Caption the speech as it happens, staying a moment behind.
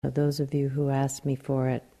Those of you who asked me for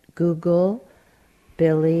it, Google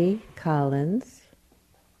Billy Collins,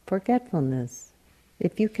 forgetfulness,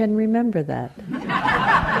 if you can remember that.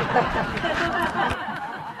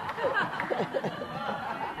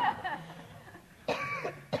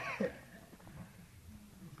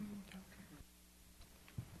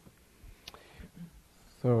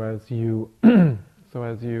 So as you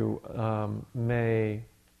may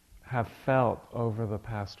have felt over the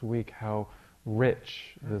past week how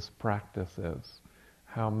rich this practice is,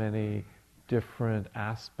 how many different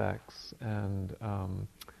aspects and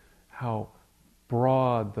how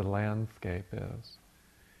broad the landscape is.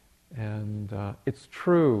 And it's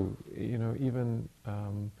true, even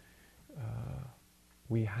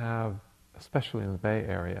we have, especially in the Bay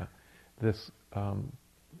Area, this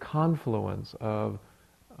confluence of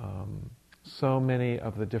so many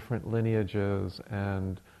of the different lineages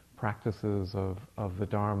and practices of the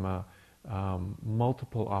Dharma,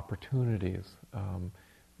 multiple opportunities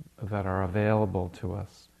that are available to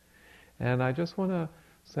us. And I just want to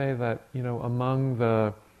say that,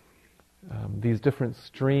 among these different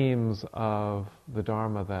streams of the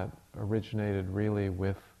Dharma that originated really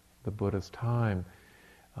with the Buddha's time,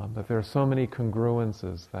 that there are so many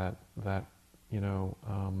congruences that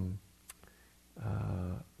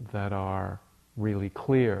are really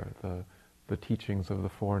clear. The teachings of the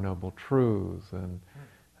Four Noble Truths and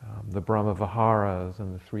the Brahma Viharas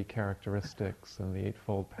and the Three Characteristics and the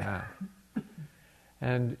Eightfold Path.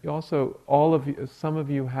 And also, some of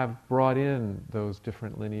you have brought in those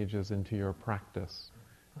different lineages into your practice.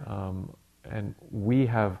 And we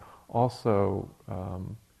have also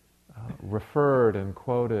referred and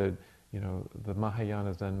quoted, the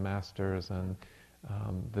Mahayana Zen masters and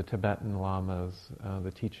the Tibetan lamas,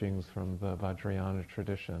 the teachings from the Vajrayana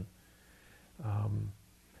tradition.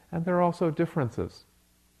 And there are also differences.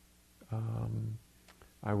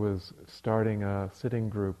 I was starting a sitting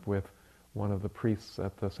group with one of the priests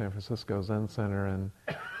at the San Francisco Zen Center,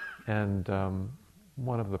 and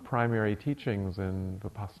one of the primary teachings in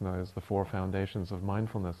Vipassana is the Four Foundations of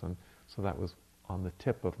Mindfulness, and so that was on the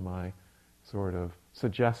tip of my sort of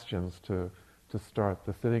suggestions to start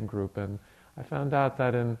the sitting group. And I found out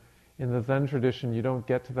that in the Zen tradition, you don't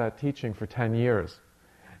get to that teaching for 10 years.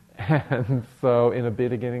 And so in a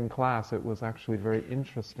beginning class, it was actually very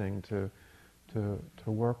interesting to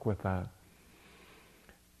work with that.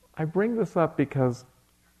 I bring this up because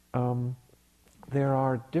there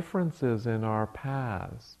are differences in our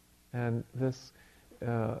paths, and this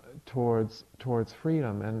towards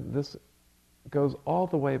freedom, and this goes all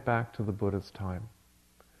the way back to the Buddha's time.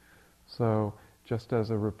 So, just as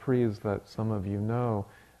a reprise that some of you know,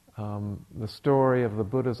 the story of the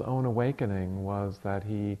Buddha's own awakening was that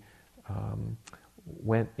he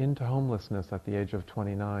went into homelessness at the age of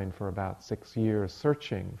 29 for about 6 years,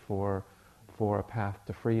 searching for a path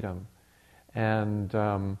to freedom. And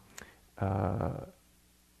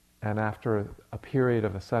after a period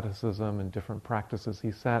of asceticism and different practices,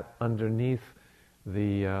 he sat underneath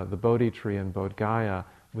the Bodhi tree in Bodh Gaya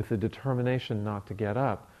with the determination not to get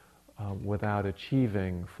up without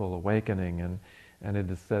achieving full awakening. And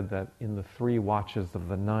it is said that in the 3 watches of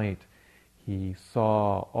the night, he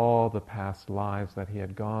saw all the past lives that he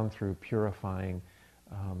had gone through, purifying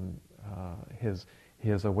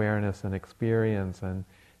his awareness and experience. And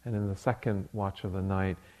in the 2nd watch of the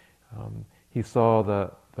night, he saw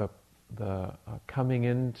the coming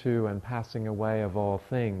into and passing away of all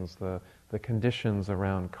things, the conditions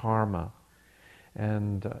around karma.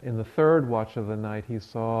 And in the 3rd watch of the night, he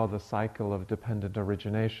saw the cycle of dependent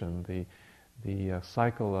origination, the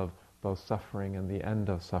cycle of both suffering and the end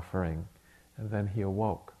of suffering. And then he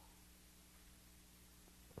awoke,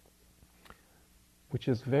 which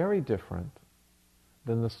is very different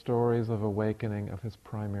than the stories of awakening of his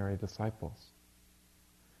primary disciples.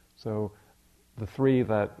 So the 3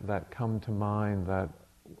 that come to mind that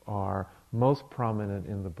are most prominent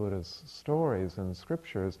in the Buddha's stories and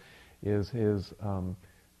scriptures is his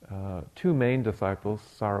 2 main disciples,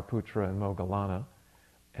 Sariputra and Moggallana,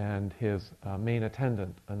 and his main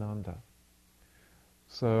attendant, Ananda.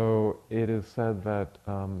 So it is said that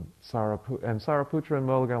Sariputra and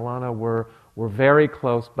Moggallana were very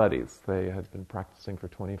close buddies. They had been practicing for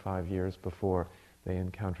 25 years before they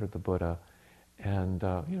encountered the Buddha. And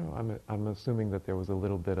I'm assuming that there was a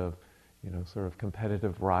little bit of sort of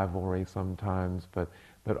competitive rivalry sometimes, but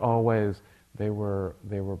always they were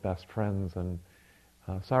best friends. And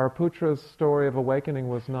Sariputra's story of awakening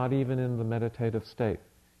was not even in the meditative state.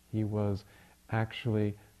 He was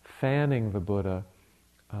actually fanning the Buddha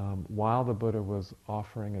while the Buddha was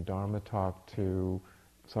offering a Dharma talk to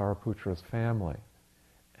Sariputra's family.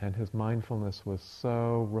 And his mindfulness was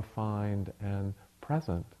so refined and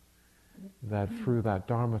present that through that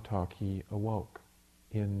Dharma talk he awoke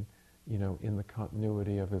in the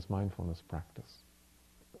continuity of his mindfulness practice.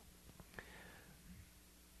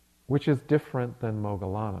 Which is different than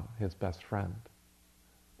Moggallana, his best friend.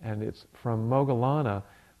 And it's from Moggallana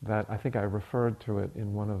that I think I referred to it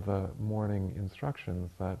in one of the morning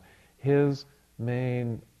instructions, that his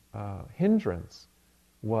main hindrance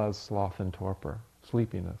was sloth and torpor,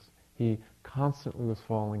 sleepiness. He constantly was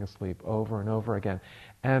falling asleep over and over again.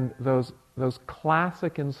 And those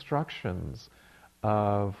classic instructions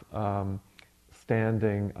of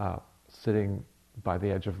standing up, sitting by the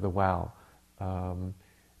edge of the well,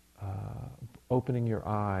 opening your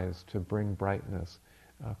eyes to bring brightness,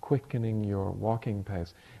 quickening your walking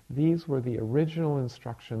pace. These were the original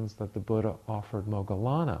instructions that the Buddha offered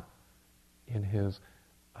Moggallana in his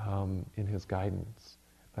guidance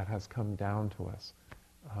that has come down to us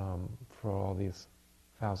for all these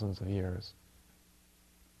thousands of years.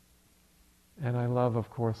 And I love,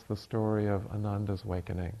 of course, the story of Ananda's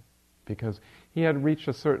awakening, because he had reached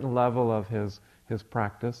a certain level of his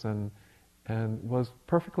practice and was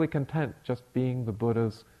perfectly content just being the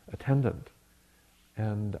Buddha's attendant.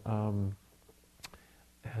 And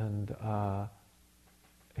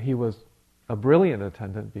he was a brilliant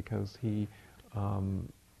attendant because he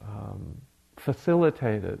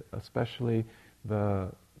facilitated especially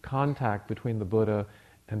the contact between the Buddha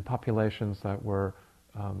and populations that were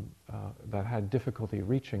that had difficulty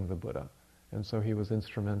reaching the Buddha. And so he was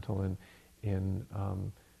instrumental in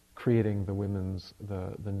creating the women's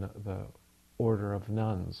the order of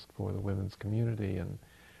nuns for the women's community,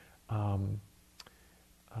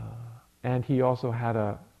 and he also had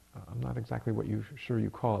I'm not exactly sure you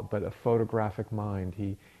call it, but a photographic mind.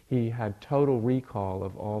 He had total recall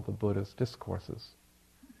of all the Buddha's discourses.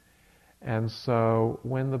 And so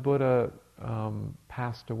when the Buddha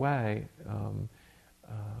passed away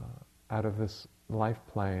out of this life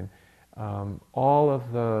plane, all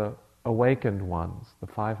of the awakened ones, the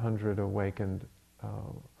 500 awakened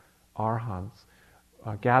arhants,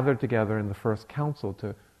 gathered together in the first council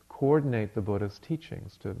to coordinate the Buddha's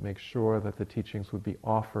teachings, to make sure that the teachings would be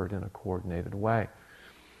offered in a coordinated way.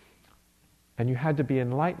 And you had to be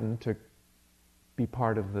enlightened to be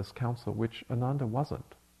part of this council, which Ananda wasn't.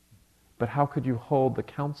 But how could you hold the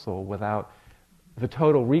council without the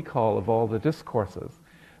total recall of all the discourses?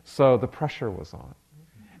 So the pressure was on.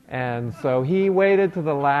 And so he waited to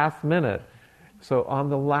the last minute. So on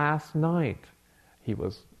the last night,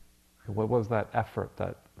 what was that effort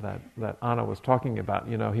that Anna was talking about?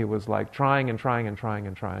 He was like trying and trying and trying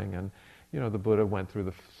and trying, and the Buddha went through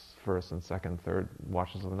the first and second, third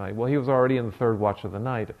watches of the night. Well, he was already in the third watch of the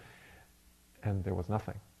night, and there was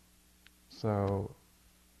nothing. So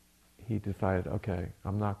he decided, okay,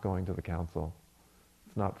 I'm not going to the council.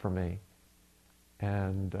 It's not for me.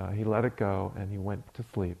 And he let it go, and he went to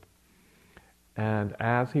sleep. And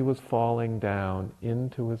as he was falling down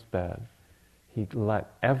into his bed, he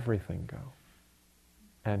let everything go.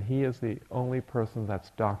 And he is the only person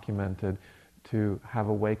that's documented to have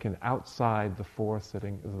awakened outside the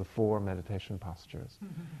four meditation postures.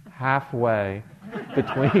 Halfway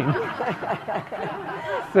between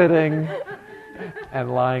sitting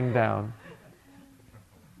and lying down.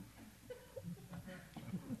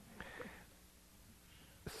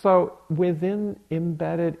 So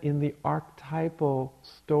embedded in the archetypal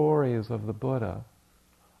stories of the Buddha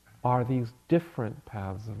are these different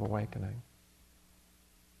paths of awakening.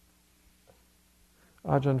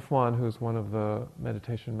 Ajahn Fuan, who's one of the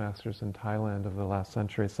meditation masters in Thailand of the last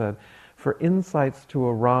century, said, for insights to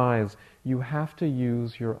arise, you have to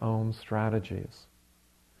use your own strategies.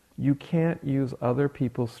 You can't use other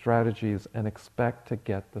people's strategies and expect to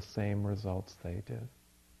get the same results they did.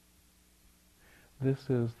 This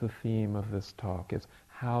is the theme of this talk, is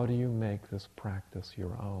how do you make this practice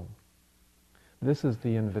your own? This is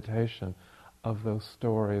the invitation of those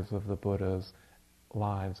stories of the Buddha's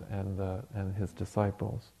lives and his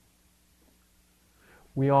disciples.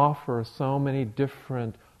 We offer so many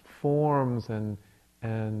different forms and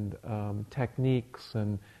techniques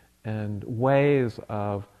and ways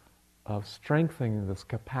of strengthening this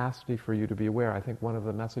capacity for you to be aware. I think one of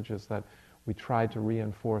the messages that we try to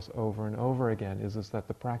reinforce over and over again is that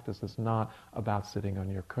the practice is not about sitting on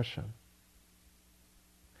your cushion.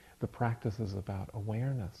 The practice is about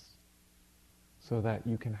awareness, so that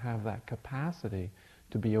you can have that capacity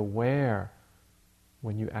to be aware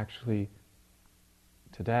when you actually,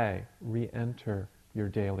 today, re-enter your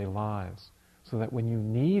daily lives, so that when you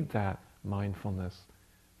need that mindfulness,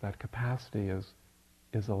 that capacity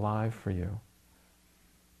is alive for you.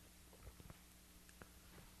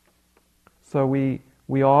 So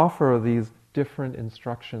we offer these different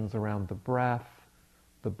instructions around the breath,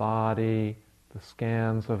 the body, the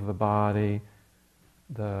scans of the body,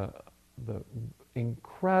 the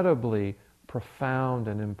incredibly profound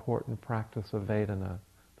and important practice of Vedana,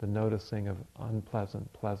 the noticing of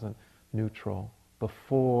unpleasant, pleasant, neutral,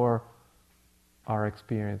 before our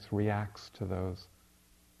experience reacts to those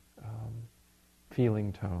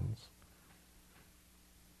feeling tones.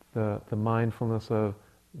 The mindfulness of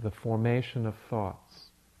the formation of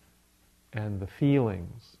thoughts and the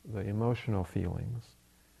feelings, the emotional feelings,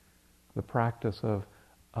 the practice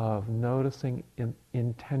of noticing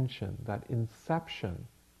intention, that inception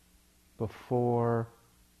before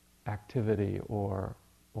activity or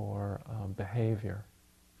behavior,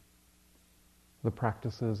 the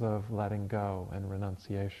practices of letting go and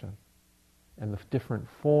renunciation, and the different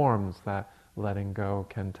forms that letting go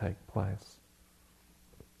can take place.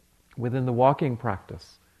 Within the walking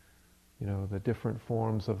practice, the different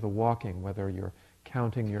forms of the walking, whether you're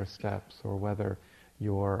counting your steps or whether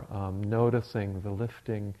you're noticing the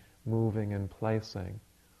lifting, moving, and placing,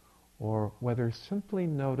 or whether simply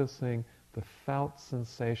noticing the felt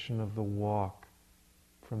sensation of the walk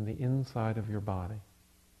from the inside of your body.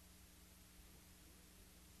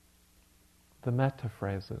 The metta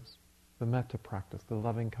phrases, the metta practice, the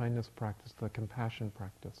loving kindness practice, the compassion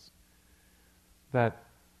practice, that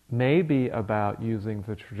may be about using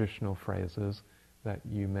the traditional phrases that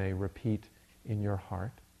you may repeat in your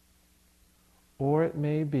heart, or it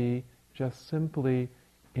may be just simply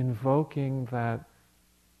invoking that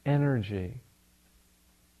energy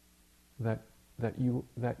that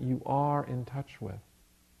you are in touch with.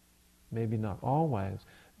 Maybe not always,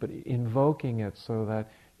 but invoking it so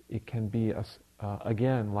that it can be,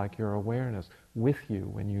 again, like your awareness, with you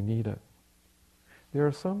when you need it. There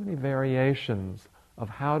are so many variations of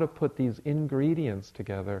how to put these ingredients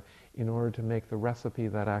together in order to make the recipe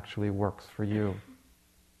that actually works for you.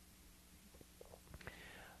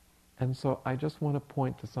 And so I just want to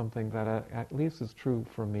point to something that at least is true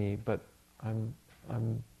for me, but I'm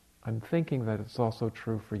thinking that it's also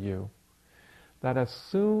true for you. That as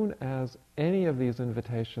soon as any of these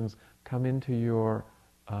invitations come into your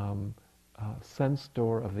sense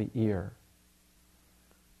door of the ear,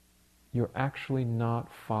 you're actually not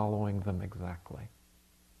following them exactly.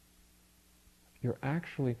 You're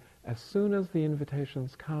actually, as soon as the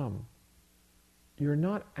invitations come, you're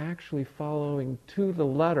not actually following to the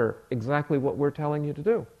letter exactly what we're telling you to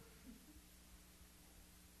do.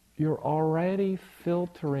 You're already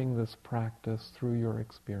filtering this practice through your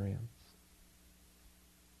experience.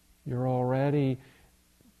 You're already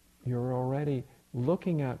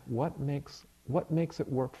looking at what makes it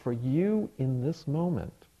work for you in this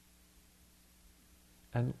moment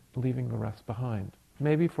and leaving the rest behind.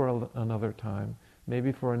 Maybe for another time,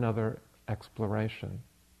 maybe for another exploration.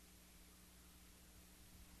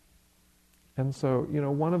 And so,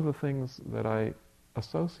 one of the things that I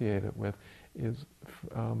associate it with is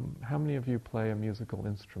how many of you play a musical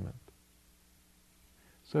instrument?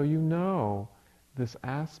 So this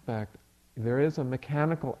aspect, there is a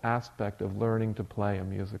mechanical aspect of learning to play a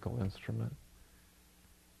musical instrument.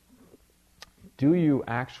 Do you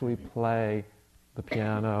actually play the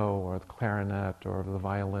piano or the clarinet or the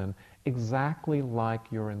violin exactly like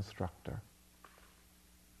your instructor?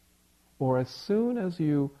 Or as soon as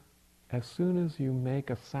you make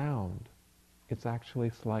a sound, it's actually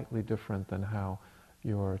slightly different than how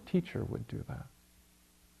your teacher would do that.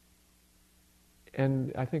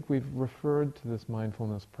 And I think we've referred to this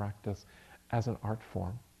mindfulness practice as an art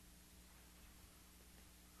form.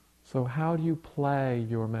 So how do you play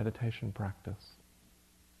your meditation practice?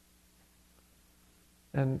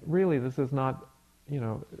 And really, this is not,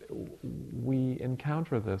 we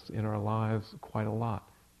encounter this in our lives quite a lot.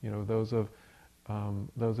 Those of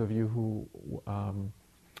you who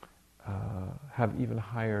have even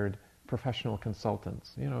hired professional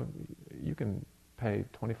consultants, you can pay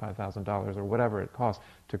 $25,000 or whatever it costs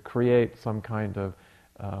to create some kind of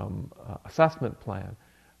assessment plan,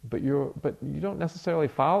 but you don't necessarily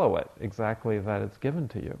follow it exactly that it's given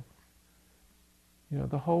to you.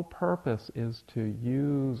 The whole purpose is to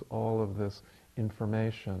use all of this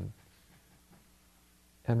information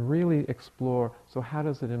and really explore, so how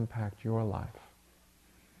does it impact your life?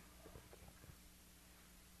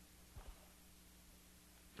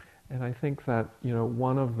 And I think that,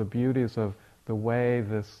 one of the beauties of the way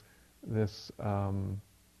the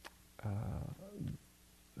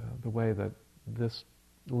way that this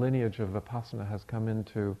lineage of Vipassana has come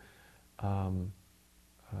into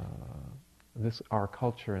our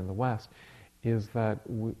culture in the West is that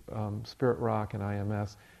Spirit Rock and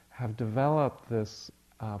IMS have developed this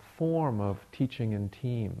form of teaching in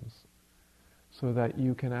teams, so that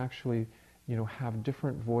you can actually, have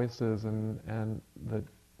different voices and that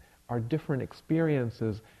our different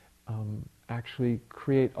experiences actually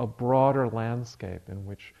create a broader landscape in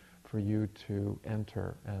which for you to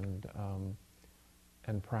enter and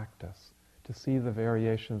practice, to see the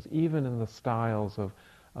variations even in the styles of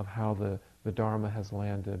how the Dharma has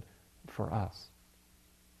landed for us.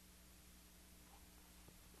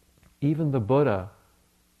 Even the Buddha,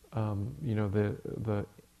 the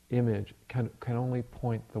image can only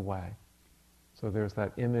point the way. So there's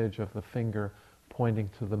that image of the finger pointing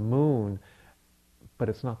to the moon, but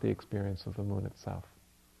it's not the experience of the moon itself.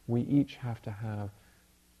 We each have to have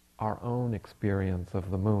our own experience of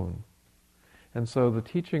the moon. And so the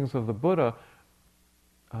teachings of the Buddha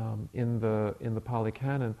in the Pali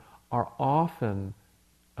Canon are often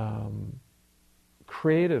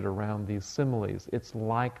created around these similes. It's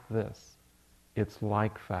like this. It's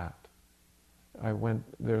like that.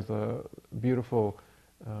 There's a beautiful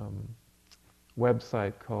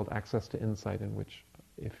website called Access to Insight, in which,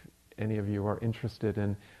 if any of you are interested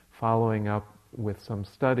in following up with some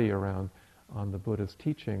study on the Buddha's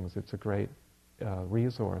teachings, it's a great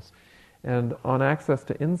resource. And on Access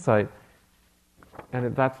to Insight,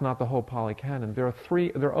 and that's not the whole Pali Canon, there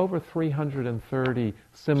are over 330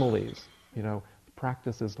 similes.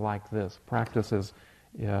 Practice is like this. Practice is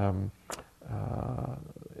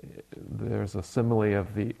there's a simile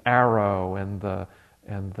of the arrow and the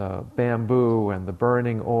bamboo and the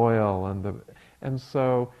burning oil and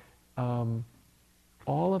so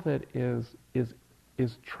all of it is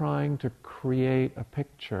trying to create a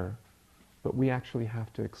picture, but we actually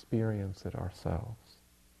have to experience it ourselves.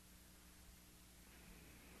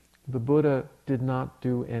 The Buddha did not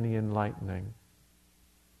do any enlightening.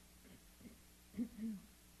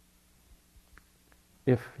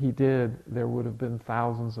 If he did, there would have been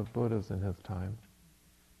thousands of Buddhas in his time.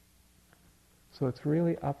 So it's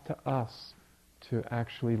really up to us to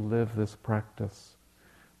actually live this practice.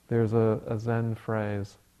 There's a Zen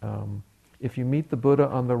phrase, if you meet the Buddha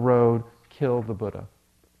on the road, kill the Buddha.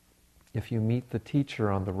 If you meet the teacher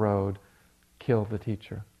on the road, kill the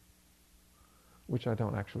teacher. Which I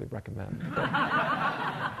don't actually recommend.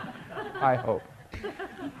 I hope.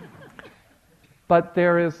 But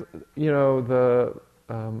there is, the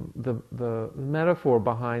metaphor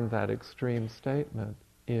behind that extreme statement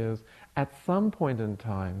is, at some point in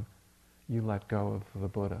time, you let go of the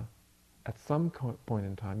Buddha. At some point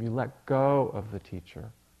in time, you let go of the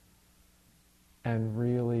teacher and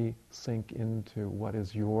really sink into what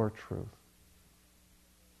is your truth.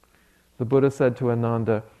 The Buddha said to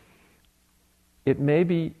Ananda, it may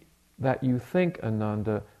be that you think,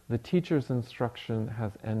 Ananda, the teacher's instruction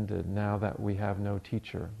has ended now that we have no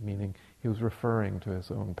teacher, meaning he was referring to his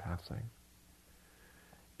own passing.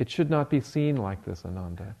 It should not be seen like this,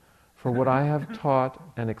 Ananda, for what I have taught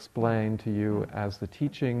and explained to you as the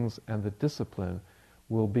teachings and the discipline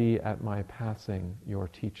will be at my passing your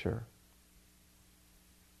teacher.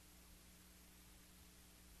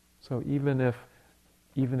 So even if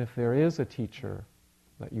there is a teacher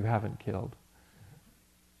that you haven't killed,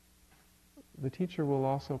 the teacher will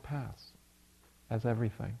also pass as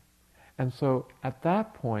everything. And so at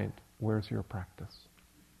that point, where's your practice?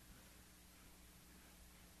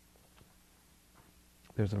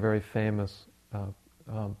 There's a very famous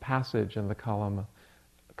passage in the Kalama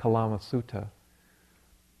Sutta.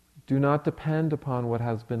 Do not depend upon what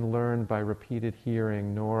has been learned by repeated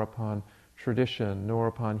hearing, nor upon tradition, nor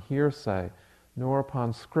upon hearsay, nor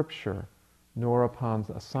upon scripture, nor upon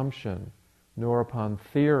assumption, nor upon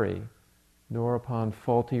theory, nor upon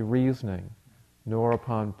faulty reasoning, nor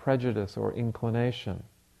upon prejudice or inclination,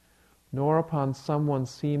 nor upon someone's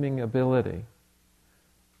seeming ability,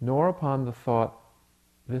 nor upon the thought,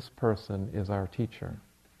 this person is our teacher.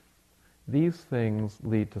 These things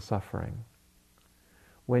lead to suffering.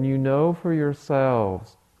 When you know for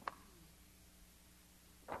yourselves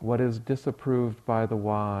what is disapproved by the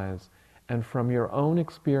wise, and from your own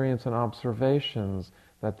experience and observations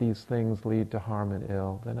that these things lead to harm and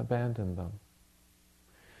ill, then abandon them.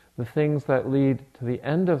 The things that lead to the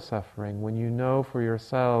end of suffering, when you know for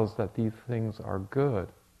yourselves that these things are good,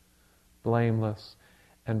 blameless,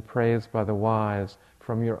 and praised by the wise,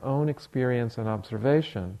 from your own experience and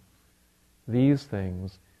observation, these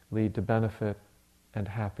things lead to benefit and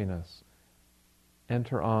happiness.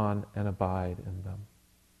 Enter on and abide in them.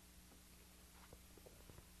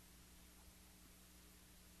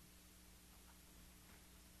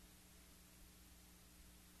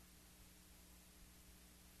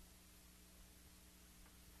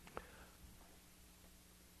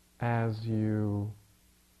 As you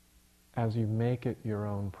as you make it your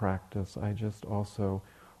own practice, I just also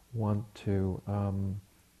want to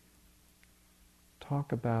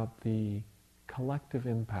talk about the collective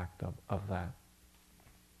impact of that.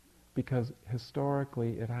 Because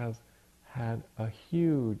historically it has had a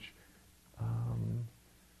huge,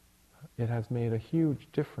 it has made a huge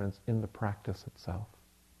difference in the practice itself.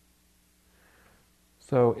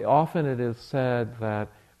 So often it is said that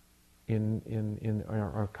in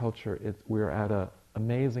our culture, we're at an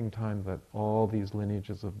amazing time that all these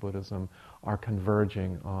lineages of Buddhism are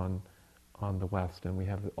converging on the West, and we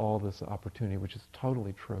have all this opportunity, which is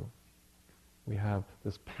totally true. We have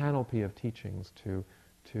this panoply of teachings to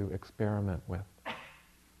experiment with.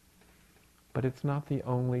 But it's not the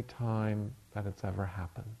only time that it's ever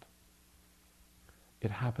happened.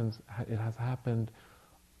 It has happened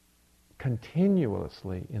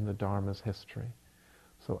continuously in the Dharma's history.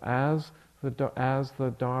 So as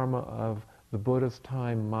the Dharma of the Buddha's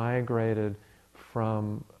time migrated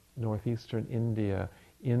from northeastern India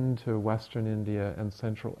into Western India and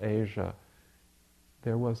Central Asia,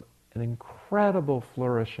 there was an incredible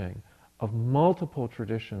flourishing of multiple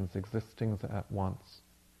traditions existing at once,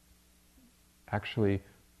 actually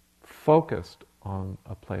focused on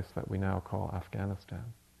a place that we now call Afghanistan.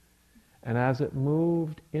 And as it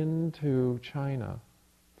moved into China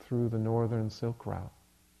through the Northern Silk Route,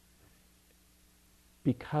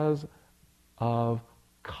 because of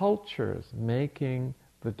cultures making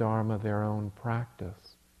the Dharma their own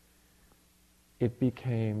practice, it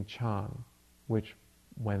became Chan, which,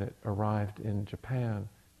 when it arrived in Japan,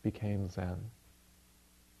 became Zen.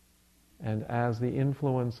 And as the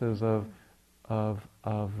influences of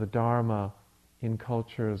the Dharma in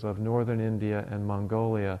cultures of northern India and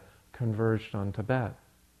Mongolia converged on Tibet,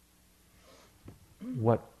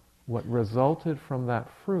 what resulted from that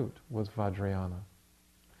fruit was Vajrayana.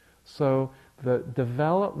 So the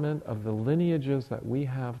development of the lineages that we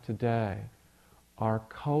have today are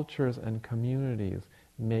cultures and communities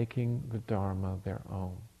making the Dharma their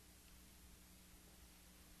own.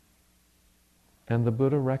 And the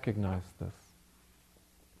Buddha recognized this.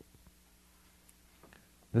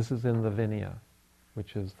 This is in the Vinaya,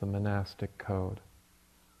 which is the monastic code.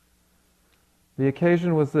 The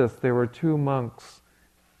occasion was this: there were two monks,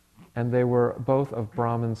 and they were both of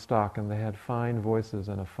Brahmin stock, and they had fine voices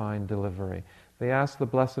and a fine delivery. They asked the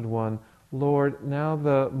Blessed One, "Lord, now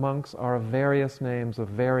the monks are of various names, of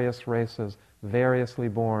various races, variously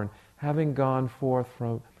born, having gone forth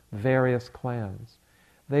from various clans.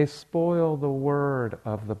 They spoil the word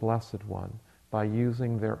of the Blessed One by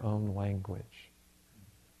using their own language.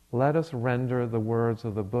 Let us render the words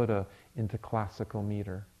of the Buddha into classical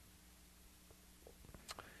meter."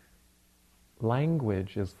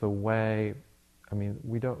 Language is the way,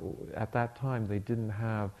 at that time they didn't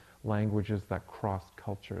have languages that crossed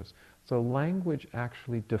cultures. So language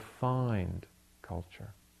actually defined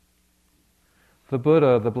culture. The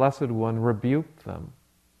Buddha, the Blessed One, rebuked them.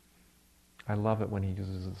 I love it when he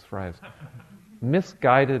uses this phrase.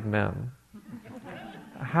 Misguided men.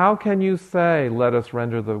 How can you say, "Let us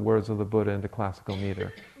render the words of the Buddha into classical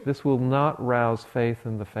meter"? This will not rouse faith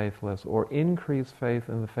in the faithless or increase faith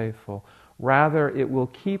in the faithful. Rather, it will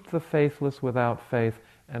keep the faithless without faith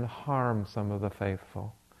and harm some of the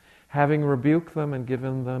faithful. Having rebuked them and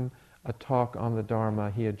given them a talk on the Dharma,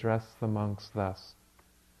 he addressed the monks thus: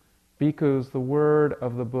 "Bhikkhus, the word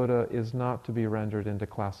of the Buddha is not to be rendered into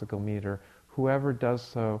classical meter. Whoever does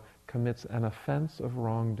so commits an offense of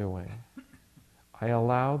wrongdoing. I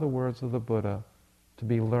allow the words of the Buddha to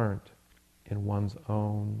be learnt in one's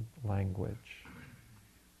own language."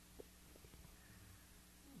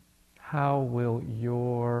 How will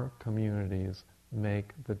your communities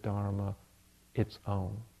make the Dharma its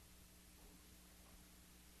own?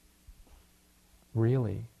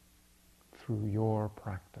 Really, through your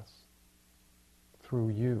practice, through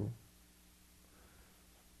you.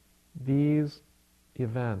 These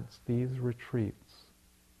events, these retreats,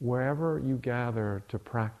 wherever you gather to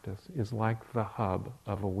practice is like the hub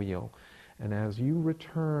of a wheel. And as you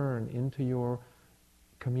return into your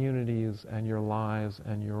communities and your lives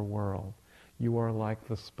and your world, you are like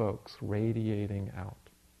the spokes radiating out.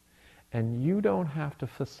 And you don't have to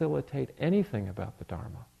facilitate anything about the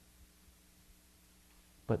Dharma.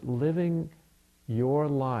 But living your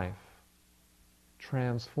life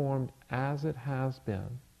transformed as it has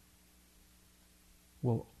been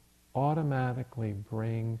will automatically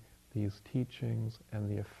bring these teachings and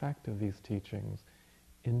the effect of these teachings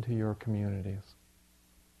into your communities.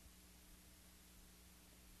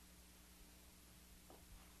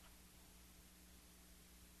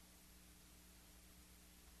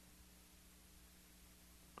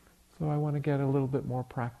 So I want to get a little bit more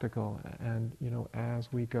practical, and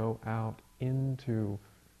as we go out into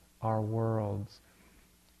our worlds,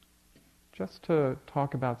 just to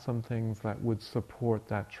talk about some things that would support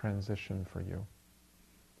that transition for you.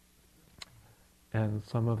 And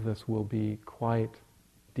some of this will be quite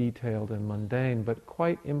detailed and mundane, but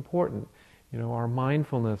quite important. Our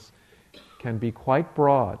mindfulness can be quite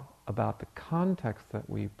broad about the context that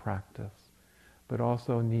we practice, but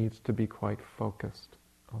also needs to be quite focused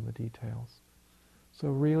on the details. So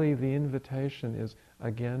really the invitation is,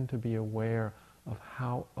 again, to be aware of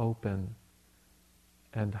how open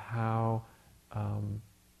and how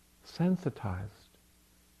sensitized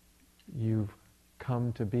you've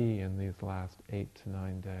come to be in these last 8 to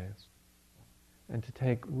 9 days. And to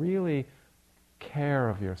take really care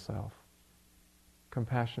of yourself,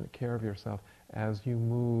 compassionate care of yourself as you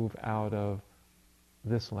move out of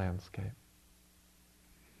this landscape.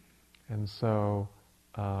 And so,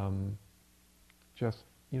 just,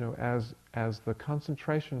 as the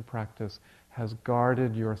concentration practice has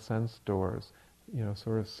guarded your sense doors,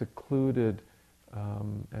 sort of secluded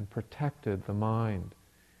and protected the mind,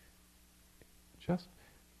 just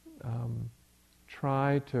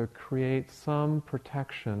try to create some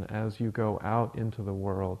protection as you go out into the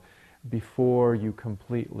world before you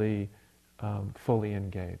completely, fully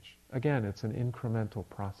engage. Again, it's an incremental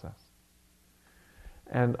process.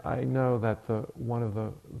 And I know that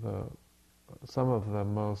some of the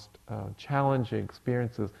most challenging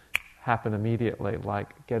experiences happen immediately,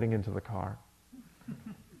 like getting into the car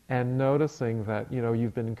and noticing that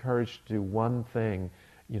you've been encouraged to do one thing.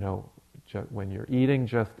 When you're eating,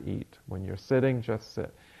 just eat. When you're sitting, just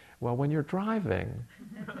sit. Well, when you're driving,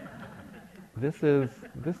 this is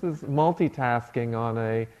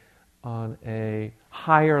multitasking on a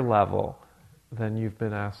higher level than you've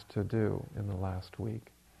been asked to do in the last week.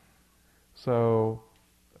 So,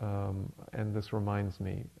 and this reminds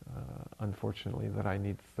me, unfortunately, that I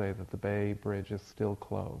need to say that the Bay Bridge is still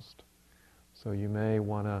closed. So you may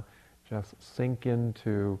want to just sink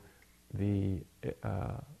into the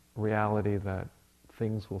reality that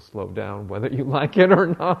things will slow down whether you like it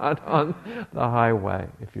or not on the highway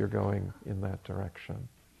if you're going in that direction.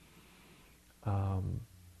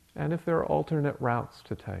 And if there are alternate routes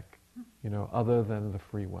to take, other than the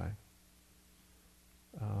freeway.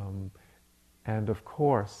 And of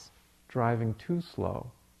course, driving too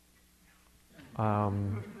slow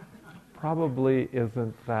probably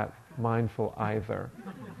isn't that mindful either.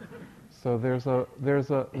 So there's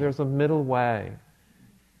a middle way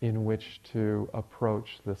in which to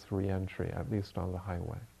approach this re-entry, at least on the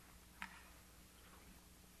highway.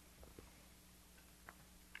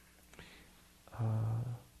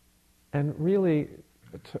 And really,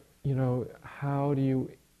 how do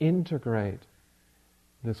you integrate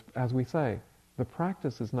this? As we say, the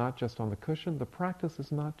practice is not just on the cushion, the practice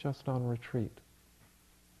is not just on retreat.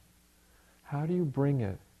 How do you bring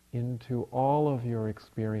it into all of your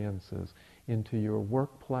experiences, into your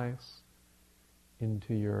workplace,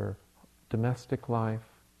 into your domestic life,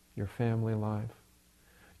 your family life,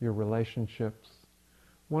 your relationships?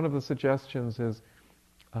 One of the suggestions is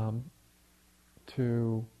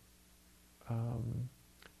to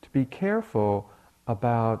be careful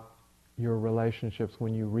about your relationships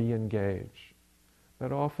when you re-engage.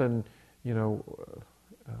 That often,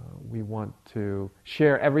 we want to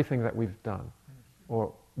share everything that we've done,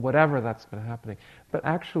 or whatever that's been happening. But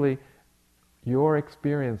actually, your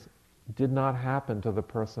experience did not happen to the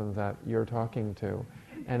person that you're talking to.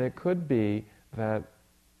 And it could be that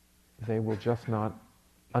they will just not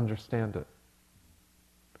understand it.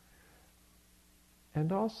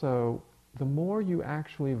 And also, the more you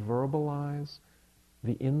actually verbalize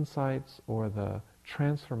the insights or the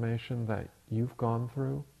transformation that you've gone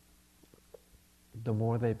through, the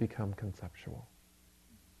more they become conceptual.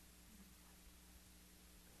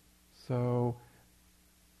 So,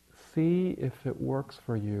 see if it works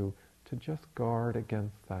for you to just guard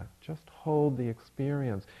against that. Just hold the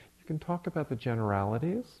experience. You can talk about the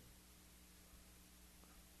generalities.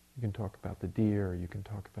 You can talk about the deer. You can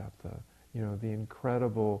talk about the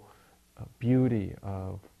incredible beauty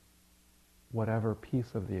of whatever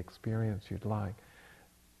piece of the experience you'd like.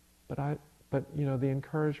 But the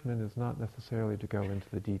encouragement is not necessarily to go into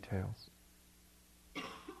the details.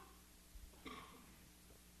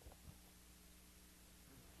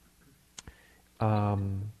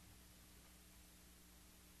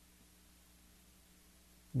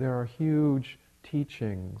 There are huge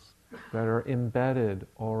teachings that are embedded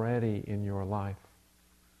already in your life.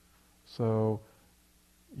 So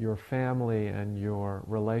your family and your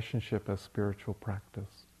relationship as spiritual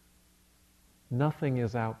practice. Nothing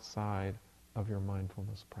is outside of your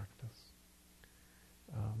mindfulness practice.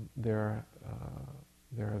 There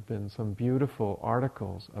have been some beautiful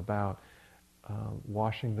articles about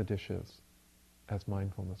washing the dishes as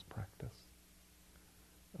mindfulness practice.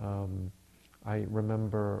 I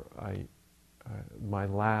remember my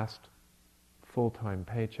last full-time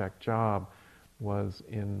paycheck job was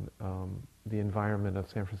in the environment of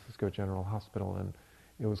San Francisco General Hospital, and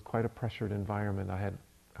it was quite a pressured environment.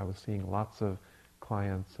 I was seeing lots of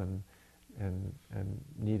clients and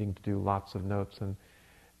needing to do lots of notes,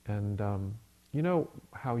 and you know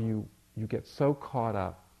how you get so caught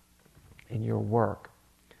up in your work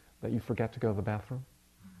that you forget to go to the bathroom?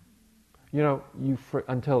 You know,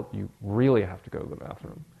 until you really have to go to the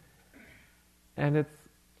bathroom. And it's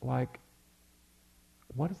like,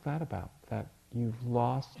 what is that about? That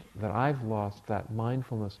I've lost that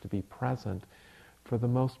mindfulness to be present for the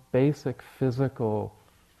most basic physical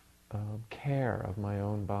care of my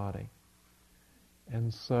own body.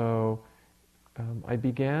 And so I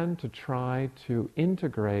began to try to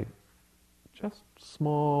integrate just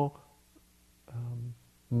small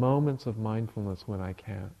moments of mindfulness when I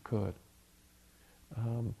could.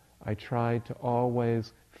 I tried to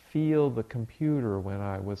always feel the computer when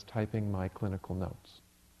I was typing my clinical notes,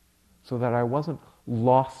 so that I wasn't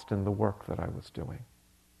lost in the work that I was doing,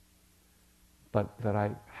 but that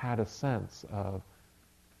I had a sense of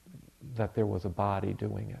that there was a body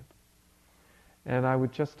doing it. And I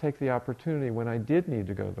would just take the opportunity when I did need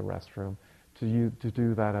to go to the restroom to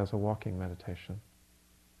do that as a walking meditation.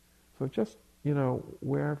 So just,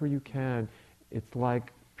 wherever you can, it's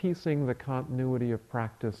like piecing the continuity of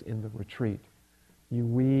practice in the retreat. You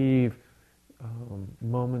weave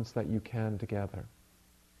moments that you can together.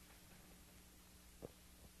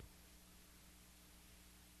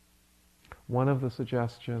 One of the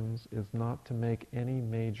suggestions is not to make any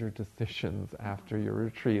major decisions after your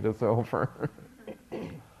retreat is over.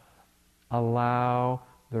 Allow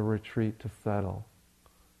the retreat to settle.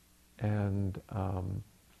 And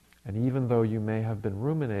even though you may have been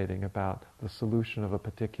ruminating about the solution of a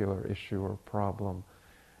particular issue or problem,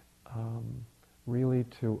 really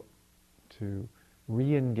to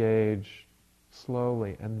re-engage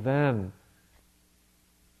slowly and then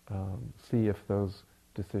see if those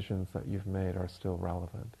decisions that you've made are still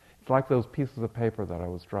relevant. It's like those pieces of paper that I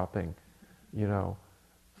was dropping.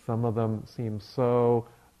 Some of them seem so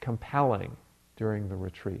compelling during the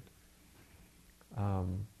retreat.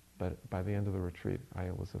 But by the end of the retreat,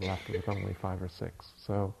 I was left with only 5 or 6.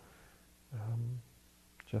 So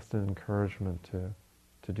just an encouragement to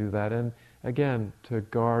do that. And again, to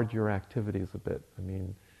guard your activities a bit. I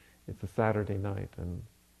mean, it's a Saturday night and,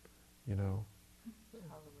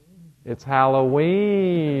 it's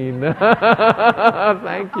Halloween.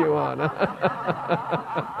 Thank you, Anna.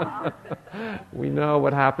 We know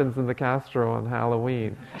what happens in the Castro on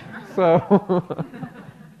Halloween. So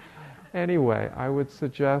anyway, I would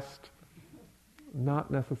suggest not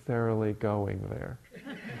necessarily going there.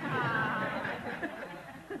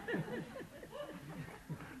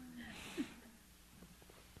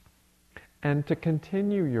 And to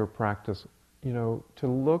continue your practice, to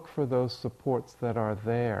look for those supports that are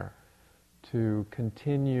there to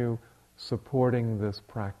continue supporting this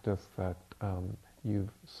practice that you've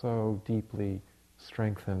so deeply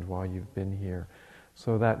strengthened while you've been here.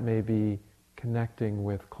 So that may be connecting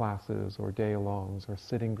with classes or day-longs or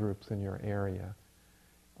sitting groups in your area.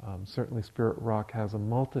 Certainly Spirit Rock has a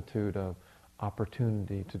multitude of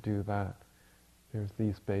opportunity to do that. There's the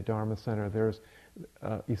East Bay Dharma Center, there's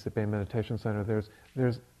East Bay Meditation Center,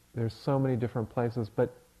 there's so many different places,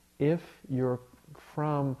 but if you're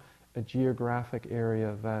from a geographic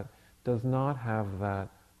area that does not have that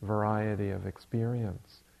variety of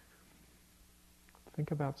experience,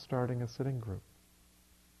 think about starting a sitting group.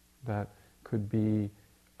 That could be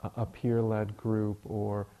a peer-led group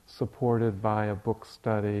or supported by a book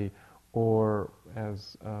study, or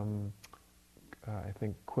as I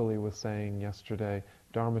think Quilly was saying yesterday,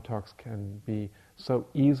 Dharma talks can be so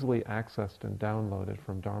easily accessed and downloaded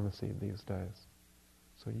from Dharma Seed these days.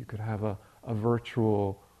 So you could have a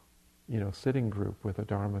virtual sitting group with a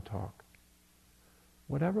Dharma talk.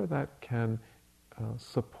 Whatever that can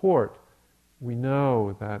support, we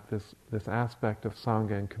know that this aspect of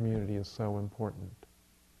Sangha and community is so important.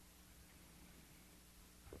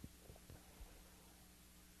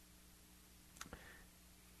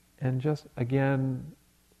 And just, again,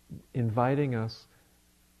 inviting us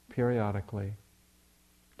periodically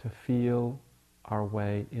to feel our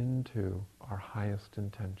way into our highest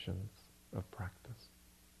intentions of practice.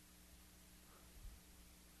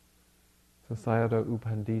 So Sayadaw U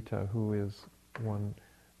Pandita, who is one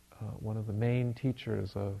of the main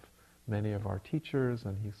teachers of many of our teachers,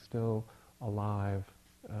 and he's still alive.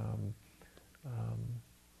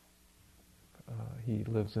 He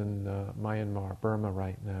lives in Myanmar, Burma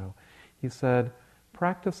right now. He said,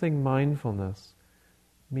 practicing mindfulness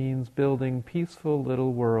means building peaceful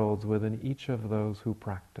little worlds within each of those who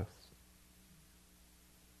practice.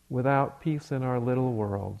 Without peace in our little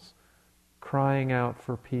worlds, crying out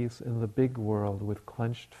for peace in the big world with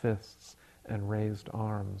clenched fists and raised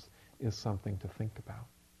arms is something to think about.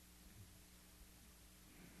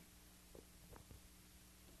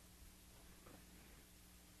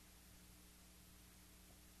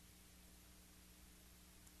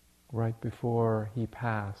 Right before he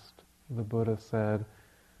passed, the Buddha said,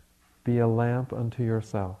 "Be a lamp unto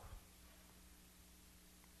yourself."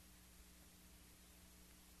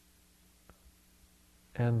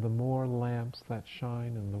 And the more lamps that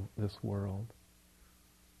shine in this world,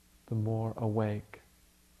 the more awake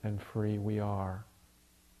and free we are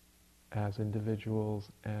as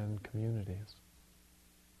individuals and communities.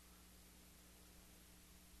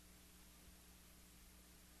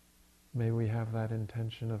 May we have that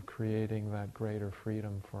intention of creating that greater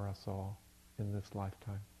freedom for us all in this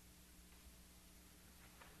lifetime.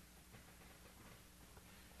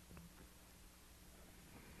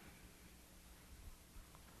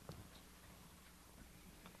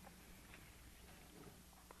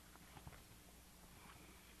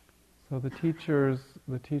 So the teachers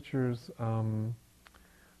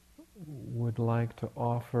would like to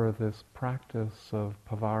offer this practice of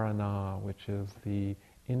pavarana, which is the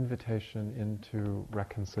invitation into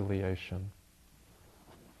reconciliation.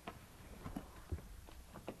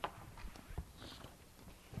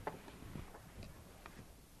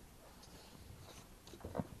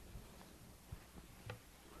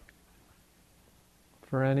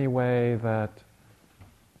 For any way that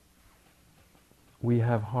we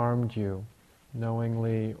have harmed you,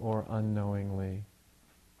 knowingly or unknowingly,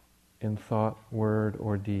 in thought, word,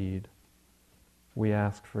 or deed, we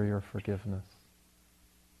ask for your forgiveness.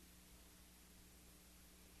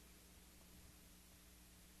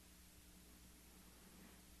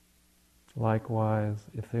 Likewise,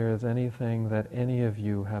 if there is anything that any of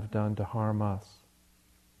you have done to harm us,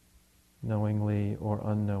 knowingly or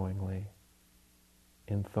unknowingly,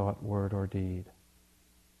 in thought, word, or deed,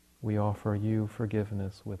 we offer you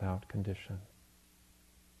forgiveness without condition.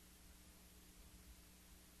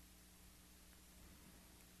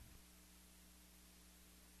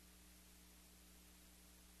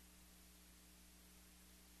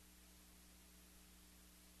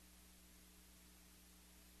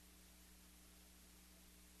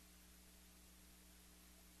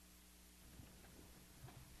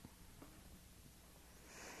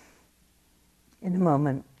 In a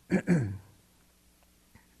moment,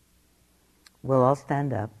 we'll all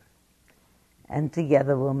stand up, and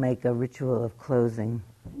together we'll make a ritual of closing,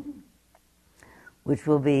 which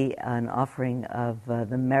will be an offering of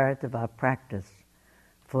the merit of our practice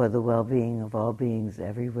for the well-being of all beings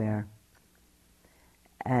everywhere.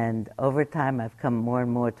 And over time, I've come more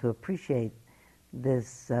and more to appreciate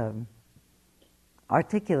this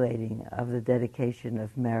articulating of the dedication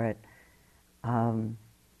of merit.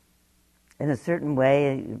 In a certain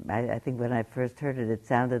way, I think when I first heard it, it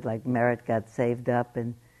sounded like merit got saved up,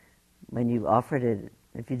 and when you offered it,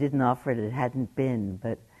 if you didn't offer it, it hadn't been.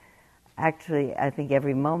 But actually, I think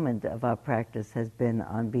every moment of our practice has been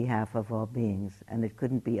on behalf of all beings, and it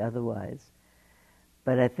couldn't be otherwise.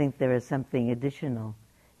 But I think there is something additional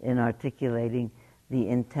in articulating the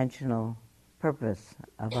intentional purpose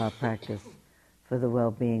of our practice for the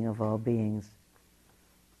well-being of all beings.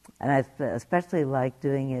 And I especially like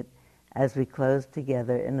doing it as we close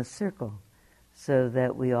together in a circle, so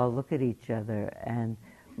that we all look at each other and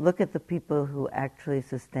look at the people who actually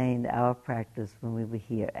sustained our practice when we were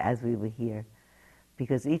here, as we were here.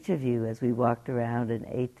 Because each of you, as we walked around and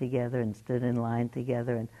ate together and stood in line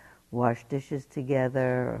together and washed dishes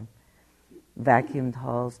together, or vacuumed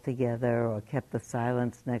halls together, or kept the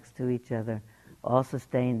silence next to each other, all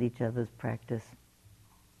sustained each other's practice.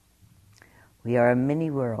 We are a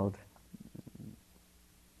mini world.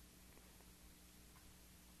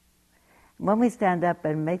 When we stand up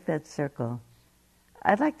and make that circle,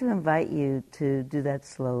 I'd like to invite you to do that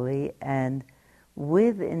slowly and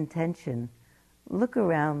with intention, look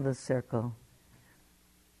around the circle.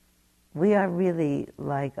 We are really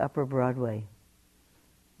like Upper Broadway.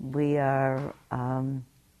 We are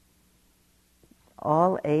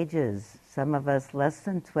all ages, some of us less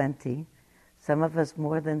than 20, some of us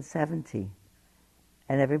more than 70,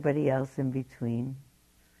 and everybody else in between.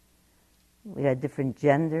 We had different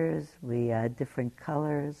genders, we had different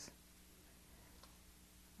colors.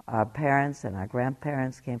 Our parents and our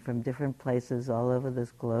grandparents came from different places all over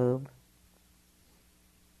this globe.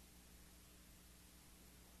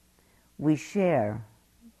 We share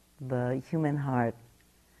the human heart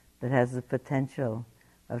that has the potential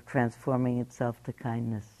of transforming itself to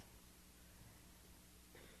kindness.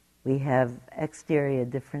 We have exterior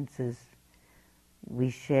differences. We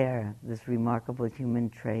share this remarkable human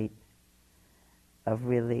trait of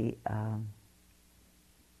really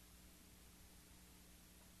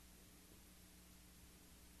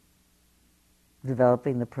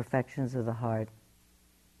developing the perfections of the heart.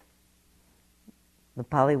 The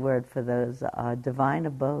Pali word for those are divine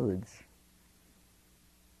abodes.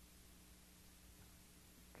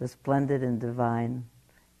 The splendid and divine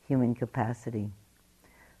human capacity.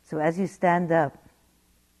 So as you stand up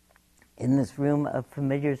in this room of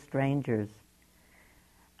familiar strangers,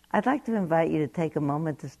 I'd like to invite you to take a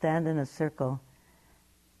moment to stand in a circle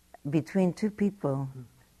between two people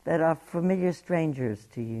that are familiar strangers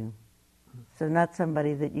to you. So not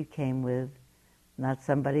somebody that you came with, not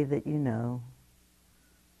somebody that you know.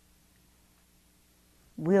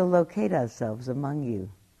 We'll locate ourselves among you.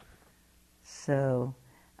 So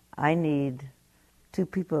I need two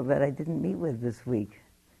people that I didn't meet with this week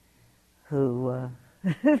who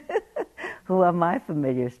who are my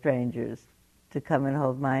familiar strangers to come and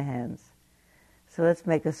hold my hands. So let's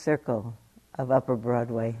make a circle of Upper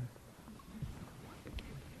Broadway.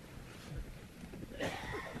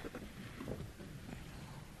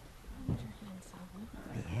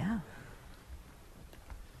 Yeah.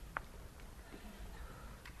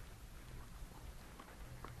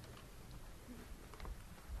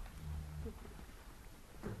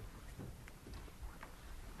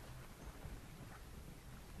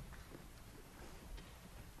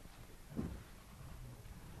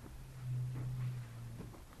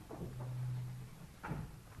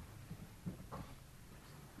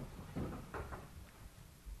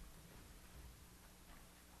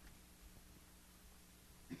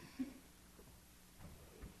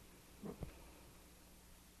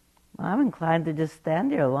 I'm inclined to just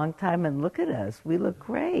stand here a long time and look at us. We look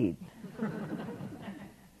great.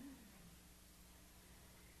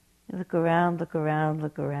 Look around, look around,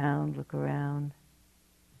 look around, look around.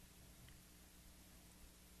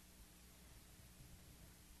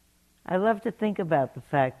 I love to think about the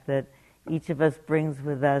fact that each of us brings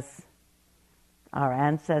with us our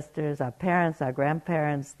ancestors, our parents, our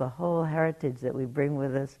grandparents, the whole heritage that we bring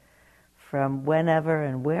with us from whenever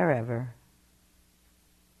and wherever.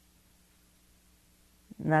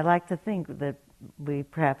 And I like to think that we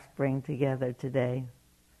perhaps bring together today,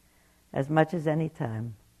 as much as any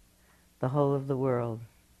time, the whole of the world.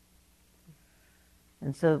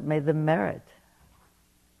 And so may the merit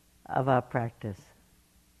of our practice,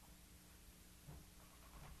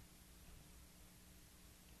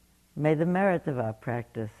 may the merit of our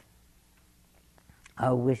practice,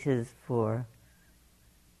 our wishes for,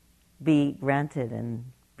 be granted and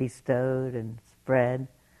bestowed and spread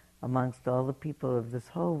amongst all the people of this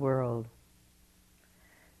whole world.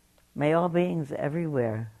 May all beings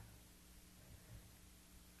everywhere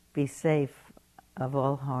be safe of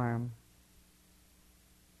all harm.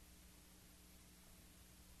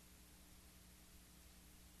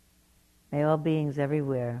 May all beings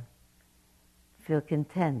everywhere feel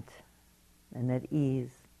content and at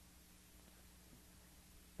ease.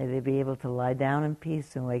 May they be able to lie down in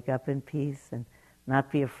peace and wake up in peace and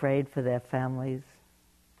not be afraid for their families.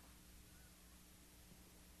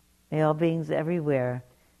 May all beings everywhere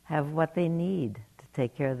have what they need to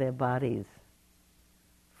take care of their bodies,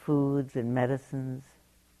 foods and medicines,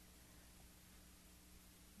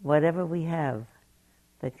 whatever we have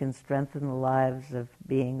that can strengthen the lives of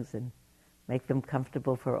beings and make them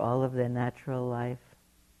comfortable for all of their natural life.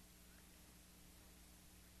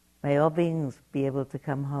 May all beings be able to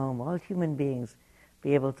come home, all human beings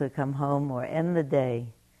be able to come home or end the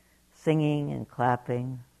day singing and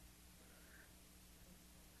clapping,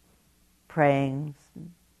 praying,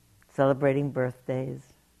 celebrating birthdays,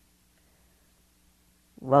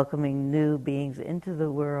 welcoming new beings into the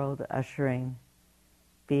world, ushering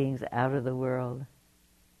beings out of the world.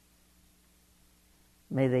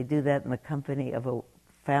 May they do that in the company of a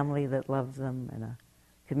family that loves them, and a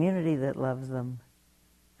community that loves them,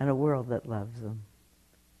 and a world that loves them.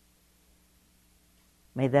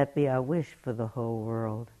 May that be our wish for the whole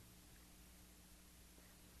world.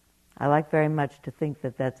 I like very much to think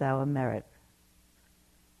that that's our merit,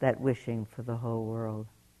 that wishing for the whole world.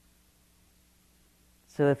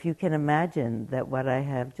 So if you can imagine that what I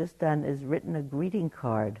have just done is written a greeting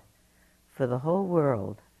card for the whole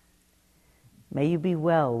world. May you be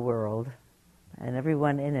well, world, and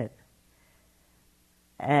everyone in it.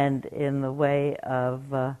 and in the way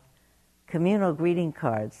of communal greeting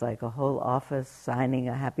cards, like a whole office signing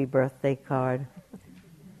a happy birthday card.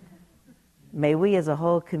 May we as a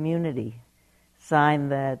whole community sign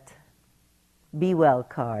that Be Well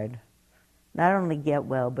card. Not only get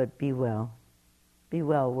well, but be well. Be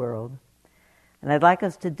well, world. And I'd like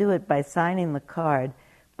us to do it by signing the card,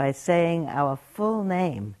 by saying our full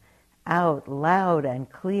name out loud and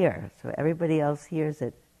clear so everybody else hears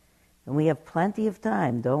it. And we have plenty of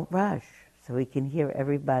time, don't rush, so we can hear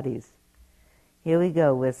everybody's. Here we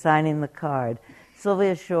go, we're signing the card.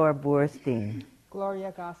 Sylvia Shore Borstein.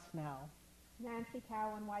 Gloria Gosnell. Nancy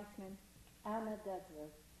Cowan Weissman. Anna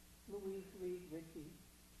Douglas. Louise Reed Rickey.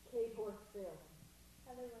 Kay Bortville.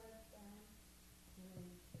 Heather Rose Brown.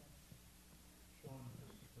 Sean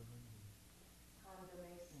Christopher Lindsay. Honda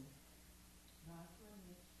Mason. Rosalind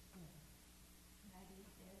Mitch Smith. Maggie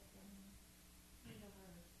Fairson. Nina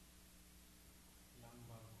Rose. Yang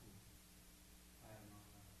Banku.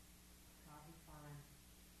 Ayamaka. Bobby Fine.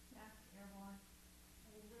 Max Airborne.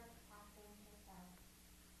 Elizabeth Catherine Hillside.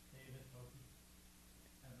 David Hope.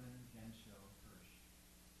 Evan Gensho Hirsch.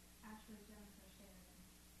 Ashley Jennifer Sheridan.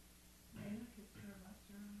 Dana Kitzer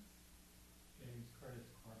Westerns. James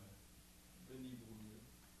Curtis Corbett. Vinnie Bournier.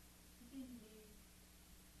 Susan Lee.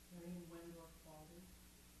 Lorraine Wendorf Baldy.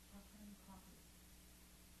 Catherine Coffey.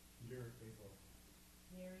 Lyric Babel.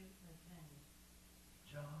 Mary McKay.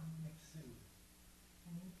 John McSue.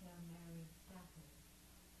 Anita Mary Stafford.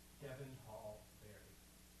 Devin Hall Berry.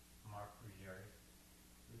 Mark Ruggieri.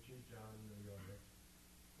 Richard John Millioner.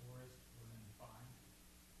 Forrest Vernon Fine.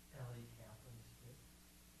 Ellie Kaplan Smith.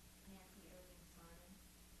 Nancy Irving Simon.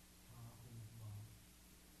 Tom Long.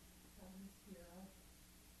 Helen Spiro.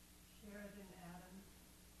 Sheridan Adams.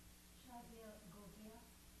 Shazia Gogia.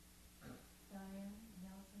 Diane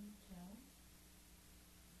Nelson Jones.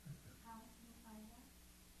 Alice Mufaya.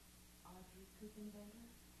 Audrey Kuchenbender.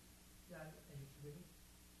 Doug H. Whitty.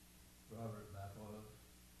 Robert Matlow.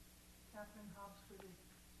 Catherine Hobbs Fruity.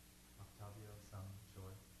 Octavio Sam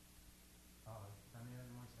Choi. Daniel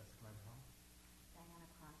Moises Glenhall. Diana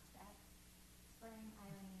Kronstadt. Spring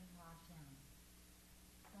Eileen Roshan.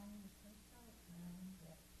 Diane Costa. Marilyn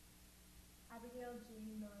Britt. Abigail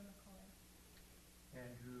Jean Miller McCoy.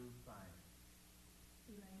 Andrew Fine.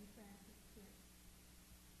 Elaine Francis Pierce.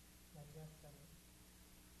 Lydia Sutter.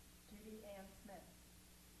 Judy Ann Smith.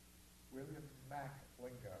 William Mack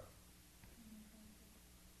Lingo.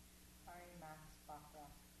 Ari Max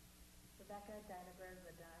Bachra. Rebecca Dynaberg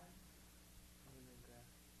Ladine.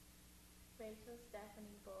 Rachel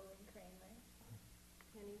Stephanie Bowling Kramer.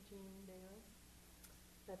 Penny Jean Bales.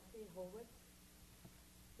 Betsy Holwitz.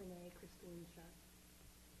 Renee Christine Sharp.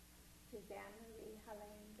 Suzanne Marie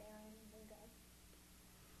Helene Baron Lugos.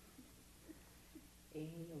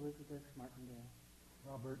 Amy Elizabeth Martindale.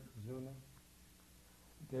 Robert Zuna.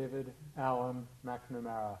 David Allen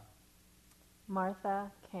McNamara.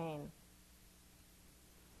 Martha Kane.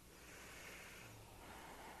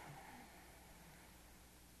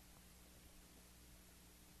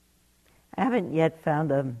 I haven't yet found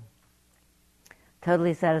a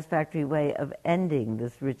totally satisfactory way of ending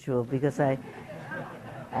this ritual because I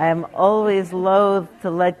am always loath to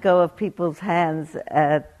let go of people's hands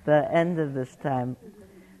at the end of this time,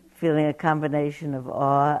 feeling a combination of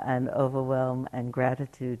awe and overwhelm and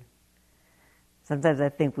gratitude. Sometimes I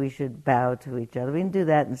think we should bow to each other. We can do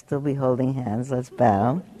that and still be holding hands. Let's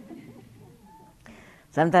bow.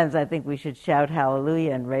 Sometimes I think we should shout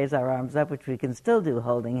hallelujah and raise our arms up, which we can still do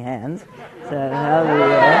holding hands. So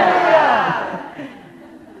hallelujah.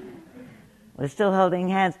 We're still holding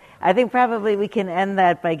hands. I think probably we can end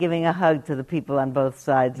that by giving a hug to the people on both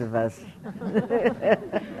sides of us.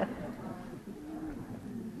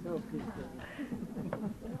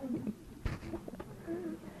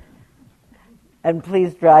 And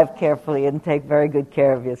please drive carefully and take very good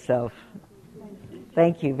care of yourself.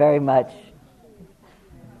 Thank you very much.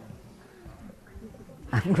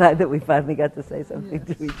 I'm glad that we finally got to say something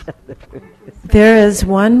to each other. There is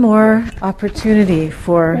one more opportunity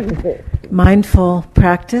for mindful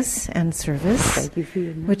practice and service,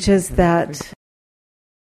 which is that.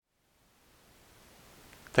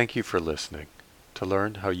 Thank you for listening. To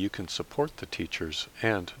learn how you can support the teachers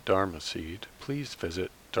and Dharma Seed, please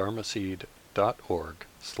visit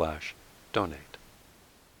dharmaseed.org/donate.